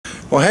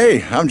Well,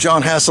 hey, I'm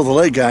John Hassel, the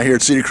Lake Guy here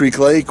at Cedar Creek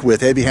Lake with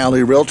Heavy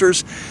Howley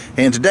Realtors,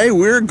 and today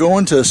we're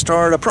going to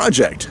start a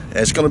project.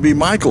 It's going to be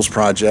Michael's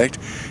project,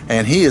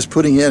 and he is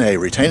putting in a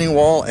retaining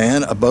wall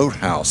and a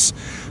boathouse.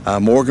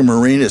 Morgan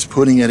Marine is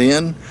putting it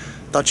in.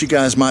 Thought you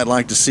guys might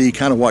like to see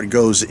kind of what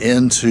goes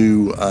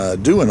into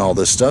doing all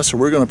this stuff, so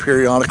we're going to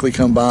periodically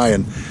come by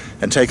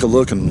and take a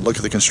look and look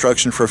at the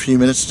construction for a few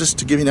minutes just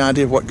to give you an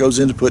idea of what goes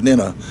into putting in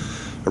a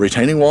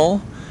retaining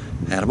wall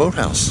and a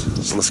boathouse.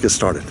 So let's get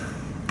started.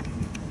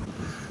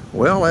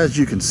 Well, as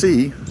you can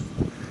see,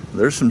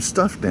 there's some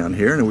stuff down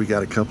here, and we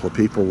got a couple of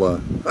people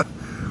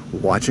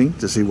watching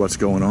to see what's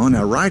going on.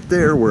 Now, right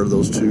there where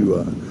those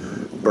two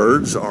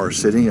birds are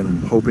sitting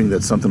and hoping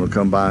that something will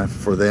come by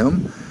for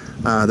them,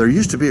 there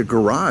used to be a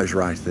garage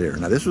right there.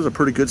 Now, this was a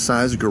pretty good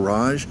sized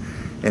garage,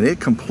 and it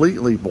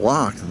completely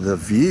blocked the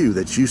view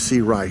that you see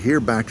right here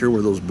back there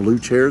where those blue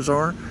chairs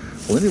are.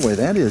 Well, anyway,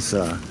 that is,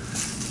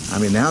 I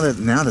mean, now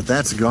that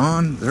that's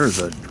gone, there's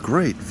a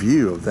great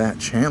view of that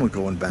channel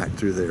going back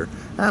through there.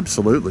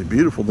 Absolutely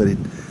beautiful that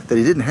he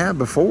didn't have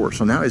before,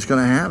 so now he's going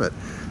to have it.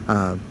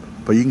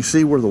 But you can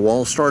see where the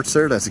wall starts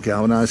there. That's a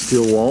galvanized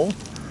steel wall.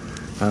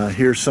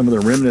 Here's some of the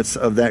remnants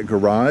of that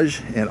garage,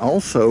 and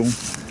also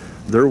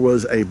there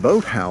was a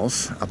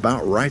boathouse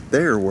about right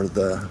there where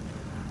the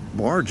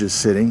barge is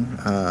sitting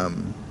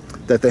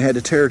that they had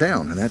to tear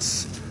down, and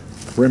that's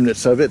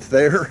remnants of it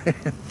there,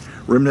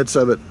 remnants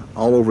of it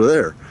all over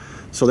there.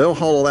 So they'll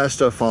haul all that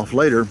stuff off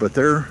later, but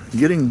they're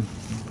getting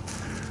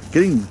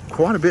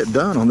quite a bit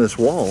done on this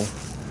wall.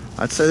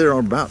 I'd say they're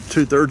about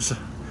 2/3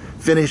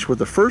 finished with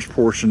the first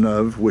portion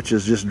of, which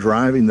is just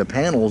driving the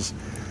panels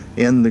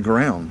in the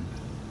ground.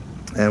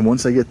 And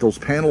once they get those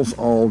panels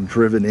all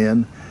driven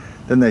in,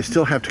 then they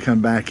still have to come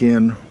back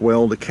in,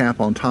 weld a cap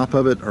on top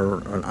of it,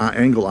 or an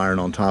angle iron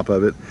on top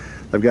of it.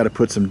 They've got to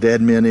put some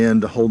dead men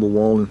in to hold the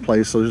wall in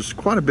place. So there's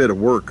quite a bit of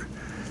work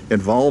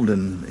involved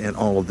in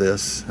all of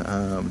this.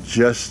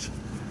 Just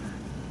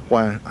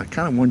why I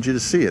kind of wanted you to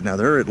see it. Now,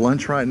 they're at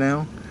lunch right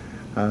now,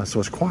 so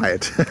it's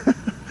quiet.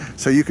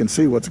 So you can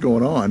see what's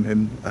going on.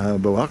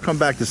 And but I'll come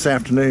back this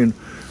afternoon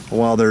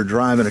while they're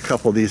driving a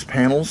couple of these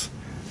panels,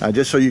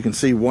 just so you can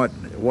see what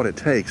it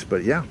takes.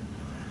 But yeah,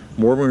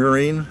 Morgan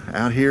Marine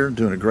out here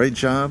doing a great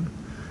job,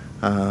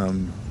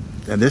 and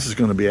this is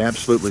going to be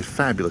absolutely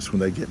fabulous when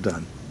they get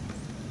done.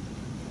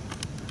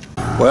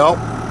 Well,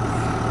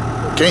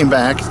 came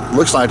back,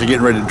 looks like they're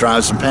getting ready to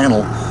drive some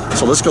panel,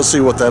 so let's go see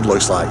what that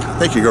looks like. I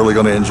think you're really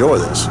going to enjoy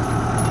this.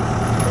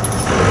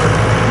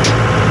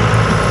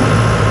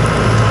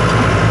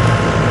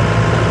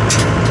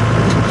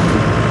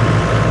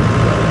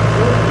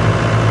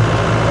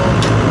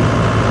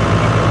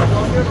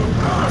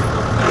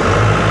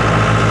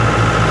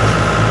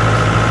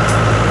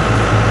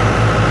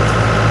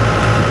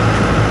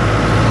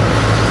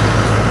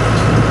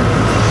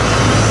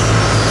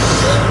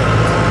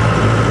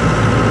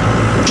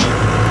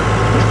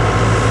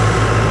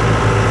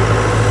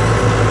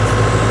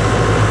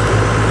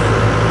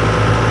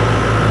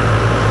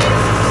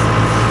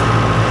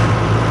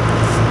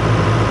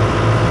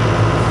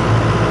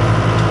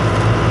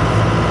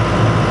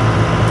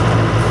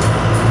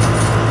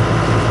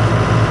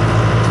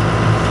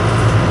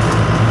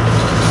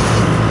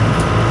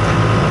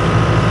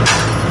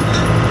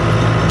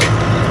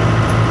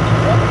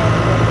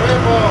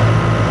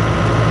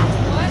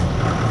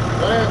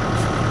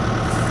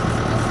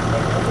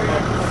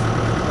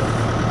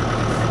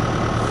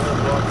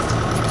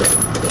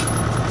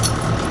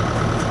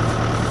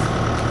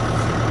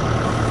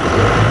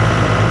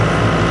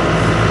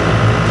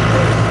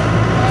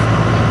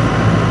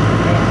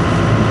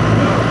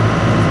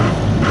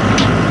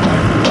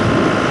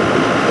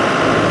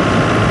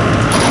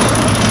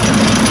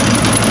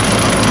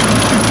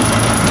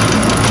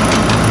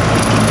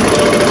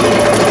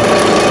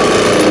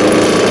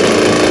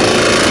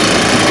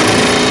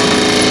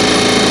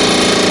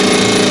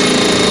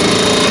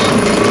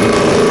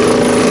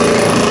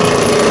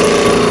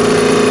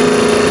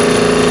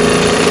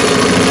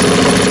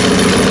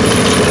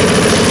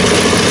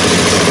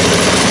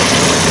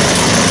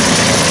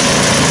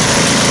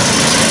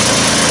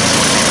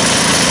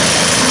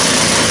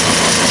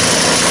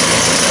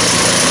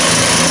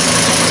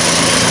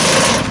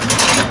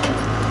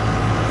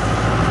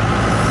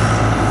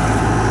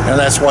 And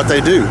that's what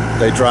they do.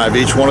 They drive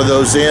each one of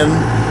those in.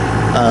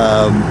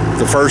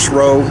 The first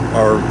row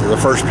or the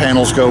first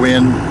panels go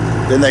in,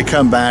 then they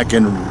come back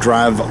and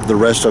drive the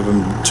rest of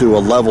them to a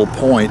level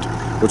point,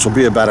 which will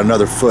be about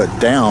another foot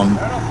down,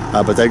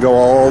 but they go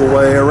all the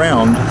way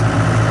around,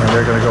 and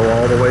they're going to go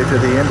all the way to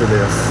the end of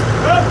this.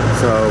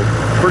 So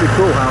pretty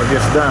cool how it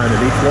gets done, and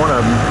each one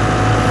of them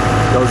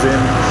goes in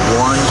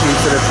one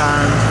piece at a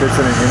time, fits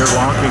in an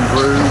interlocking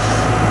groove.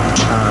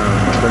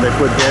 Then they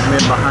put dead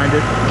men behind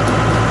it.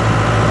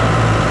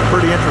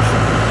 Pretty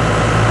interesting.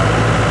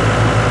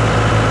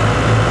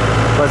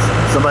 But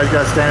somebody's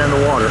got to stand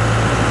in the water.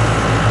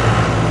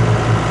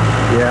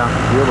 Yeah,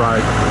 you're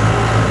right.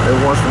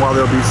 Every once in a while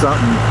there'll be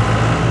something.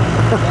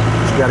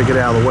 You got to get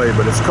out of the way.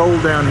 But it's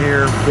cold down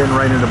here. Been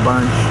raining a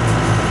bunch.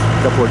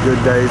 couple of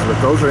good days, but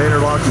those are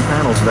interlocking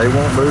panels. They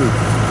won't move.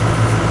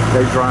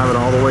 They drive it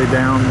all the way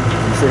down.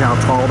 You see how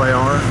tall they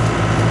are?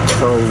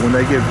 So when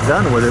they get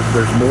done with it,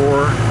 there's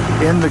more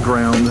in the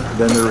ground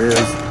than there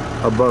is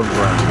above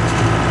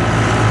ground.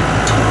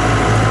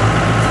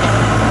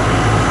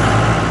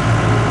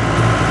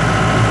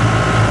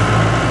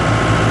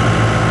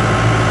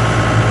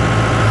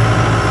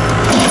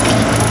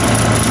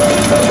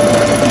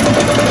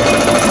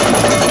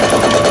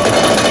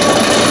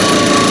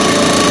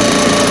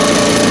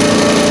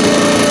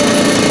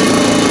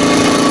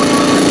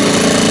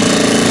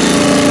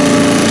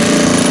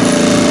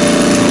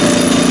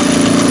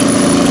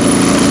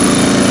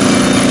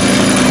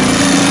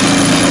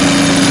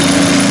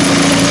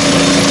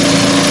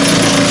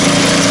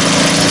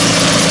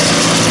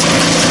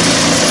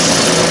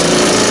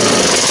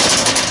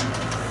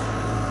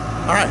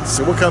 Alright,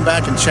 so we'll come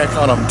back and check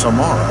on them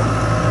tomorrow.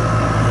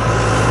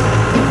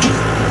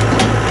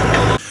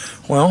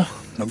 Well,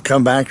 I'll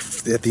come back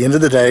at the end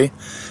of the day.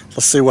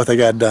 Let's see what they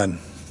got done.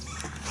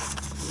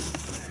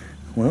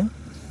 Well,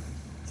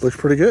 looks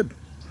pretty good.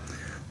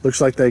 Looks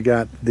like they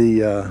got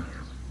the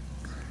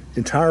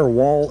entire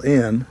wall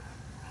in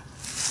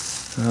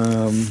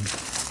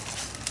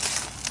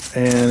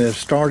and have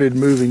started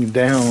moving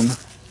down.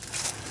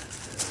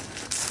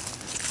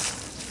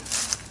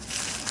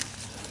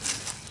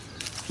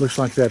 Looks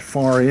like that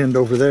far end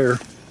over there,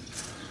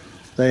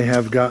 they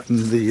have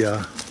gotten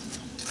the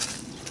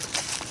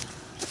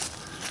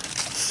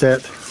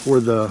set where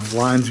the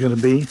line's going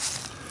to be.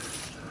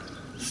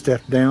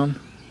 Step down,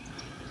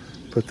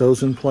 put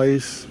those in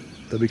place.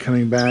 They'll be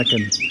coming back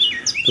and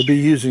they'll be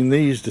using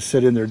these to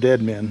sit in their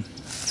dead men.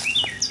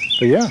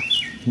 But yeah,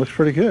 looks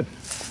pretty good.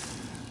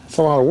 It's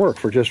a lot of work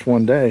for just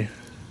one day.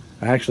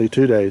 Actually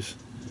 2 days.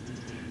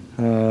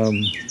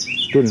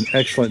 Doing an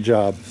excellent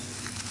job.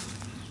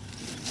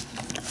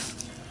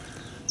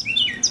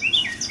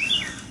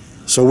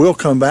 So we'll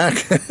come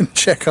back and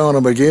check on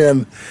them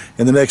again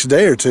in the next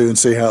day or two and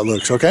see how it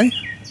looks, okay?